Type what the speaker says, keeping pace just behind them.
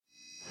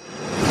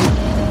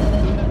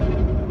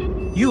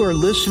You are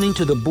listening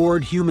to the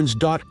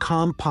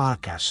BoredHumans.com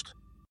podcast.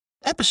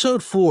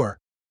 Episode 4,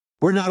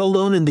 We're Not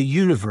Alone in the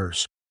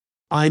Universe.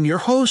 I'm your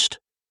host,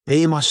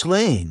 Amos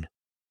Lane.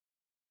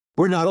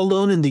 We're not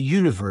alone in the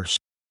universe.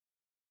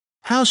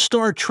 How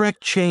Star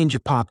Trek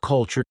changed pop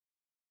culture.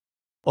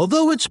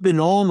 Although it's been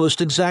almost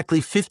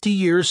exactly 50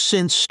 years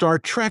since Star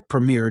Trek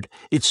premiered,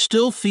 it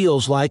still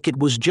feels like it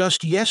was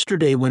just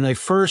yesterday when I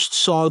first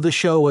saw the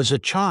show as a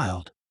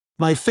child.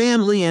 My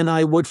family and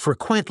I would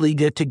frequently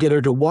get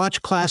together to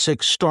watch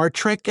classic Star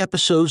Trek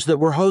episodes that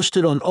were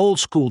hosted on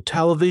old-school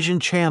television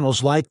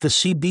channels like the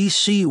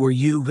CBC or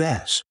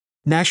US,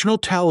 National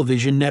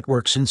Television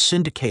Networks in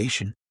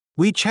syndication.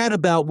 We chat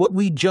about what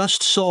we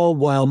just saw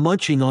while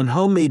munching on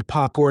homemade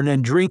popcorn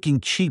and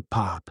drinking cheap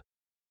pop.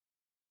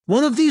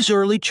 One of these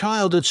early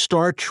childhood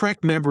Star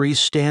Trek memories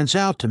stands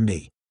out to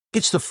me.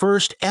 It's the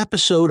first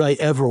episode I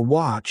ever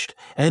watched,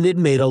 and it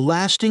made a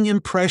lasting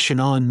impression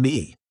on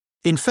me.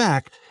 In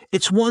fact,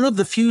 it's one of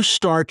the few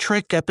Star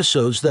Trek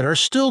episodes that are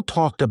still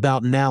talked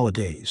about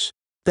nowadays.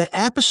 That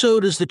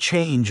episode is The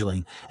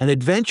Changeling, an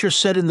adventure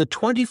set in the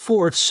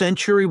 24th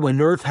century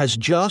when Earth has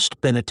just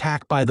been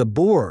attacked by the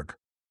Borg.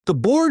 The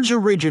Borg's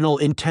original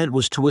intent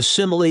was to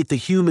assimilate the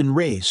human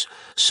race,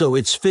 so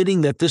it's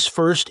fitting that this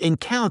first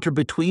encounter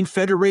between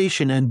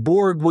Federation and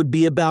Borg would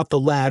be about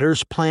the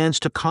latter's plans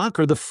to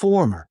conquer the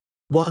former.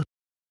 What?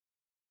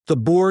 The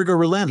Borg are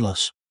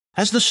relentless.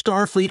 As the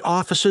Starfleet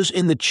officers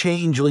in The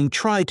Changeling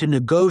try to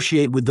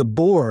negotiate with the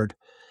Borg,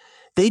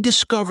 they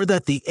discover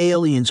that the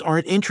aliens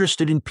aren't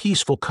interested in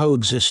peaceful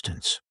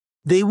coexistence.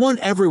 They want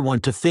everyone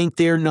to think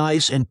they're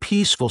nice and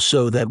peaceful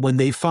so that when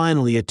they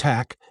finally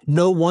attack,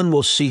 no one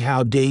will see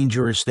how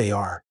dangerous they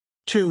are.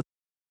 2.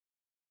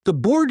 The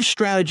Borg's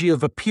strategy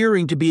of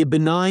appearing to be a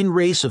benign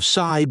race of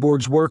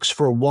cyborgs works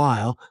for a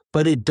while,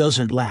 but it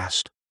doesn't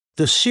last.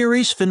 The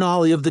series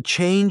finale of The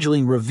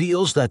Changeling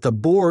reveals that the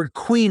Borg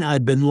Queen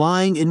had been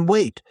lying in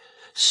wait,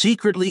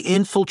 secretly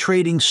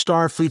infiltrating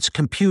Starfleet's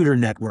computer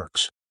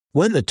networks.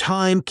 When the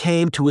time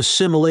came to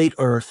assimilate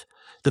Earth,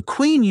 the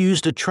Queen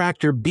used a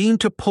tractor beam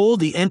to pull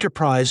the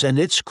Enterprise and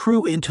its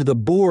crew into the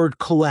Borg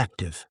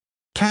Collective.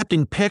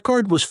 Captain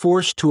Picard was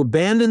forced to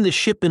abandon the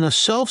ship in a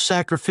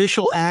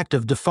self-sacrificial act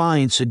of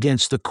defiance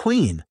against the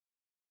Queen.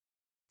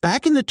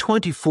 Back in the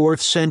 24th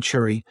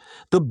century,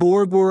 the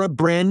Borg were a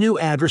brand new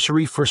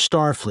adversary for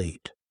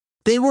Starfleet.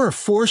 They were a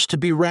force to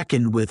be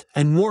reckoned with,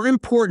 and more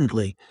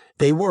importantly,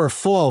 they were a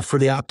foil for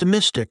the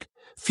optimistic,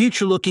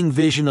 future-looking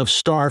vision of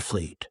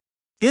Starfleet.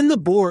 In The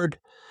Borg,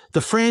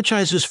 the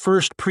franchise's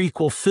first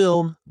prequel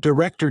film,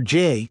 director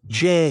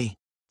J.J.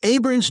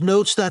 Abrams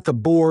notes that the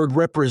Borg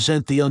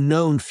represent the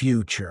unknown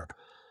future,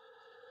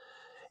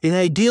 an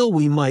ideal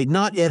we might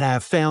not yet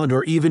have found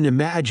or even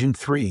imagined.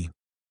 3.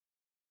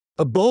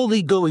 A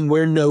boldly going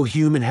where no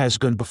human has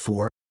gone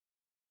before.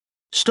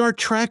 Star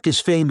Trek is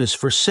famous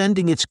for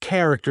sending its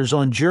characters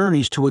on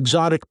journeys to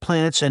exotic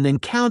planets and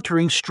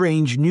encountering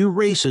strange new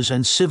races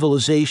and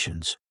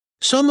civilizations.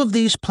 Some of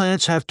these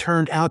planets have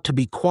turned out to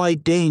be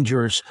quite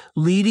dangerous,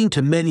 leading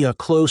to many a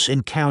close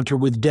encounter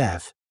with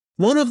death.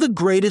 One of the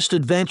greatest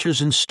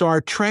adventures in Star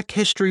Trek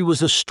history was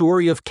the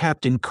story of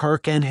Captain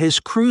Kirk and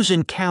his crew's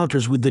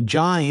encounters with the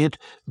giant,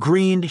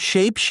 green,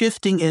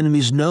 shape-shifting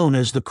enemies known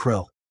as the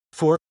Krill.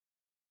 4.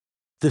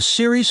 The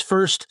series'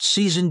 first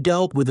season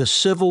dealt with a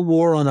civil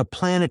war on a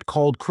planet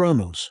called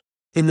Kronos.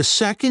 In the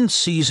second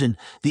season,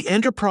 the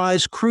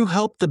Enterprise crew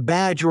helped the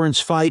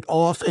Bajorans fight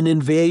off an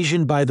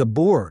invasion by the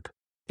Borg.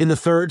 In the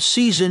third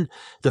season,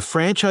 the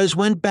franchise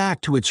went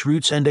back to its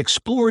roots and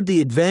explored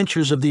the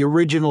adventures of the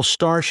original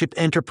Starship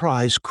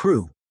Enterprise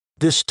crew.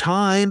 This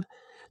time,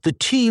 the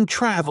team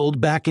traveled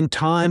back in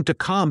time to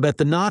combat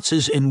the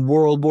Nazis in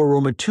World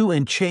War II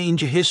and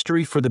change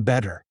history for the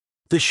better.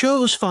 The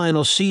show's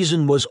final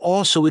season was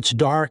also its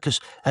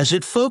darkest, as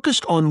it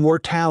focused on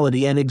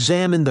mortality and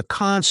examined the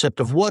concept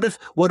of what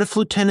if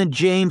Lieutenant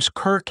James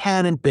Kirk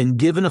hadn't been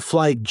given a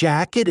flight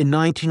jacket in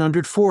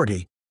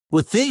 1940?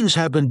 Would things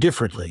have been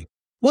differently?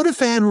 What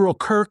if Admiral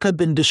Kirk had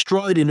been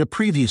destroyed in a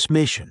previous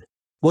mission?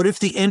 What if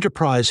the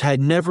Enterprise had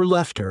never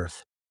left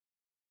Earth?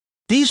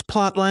 These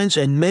plotlines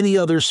and many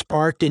others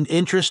sparked an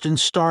interest in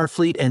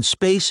Starfleet and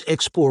space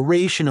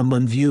exploration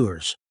among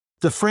viewers.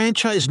 The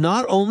franchise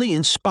not only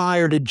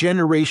inspired a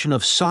generation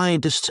of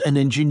scientists and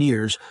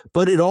engineers,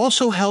 but it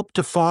also helped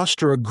to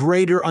foster a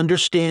greater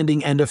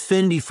understanding and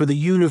affinity for the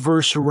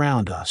universe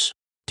around us.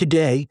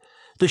 Today,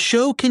 the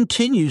show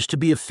continues to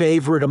be a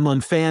favorite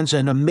among fans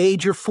and a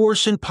major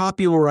force in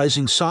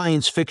popularizing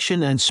science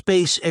fiction and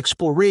space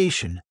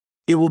exploration.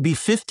 It will be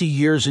 50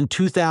 years in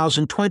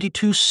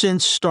 2022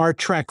 since Star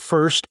Trek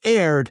first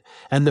aired,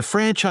 and the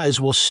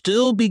franchise will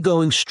still be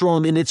going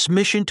strong in its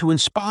mission to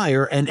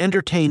inspire and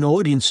entertain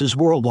audiences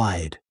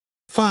worldwide.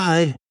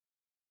 5.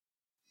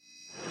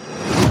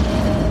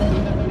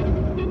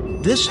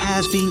 This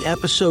has been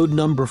episode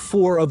number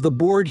 4 of the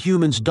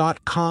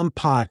BoredHumans.com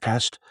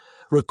podcast,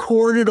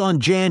 recorded on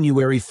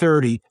January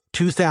 30,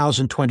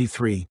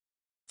 2023.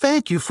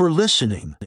 Thank you for listening.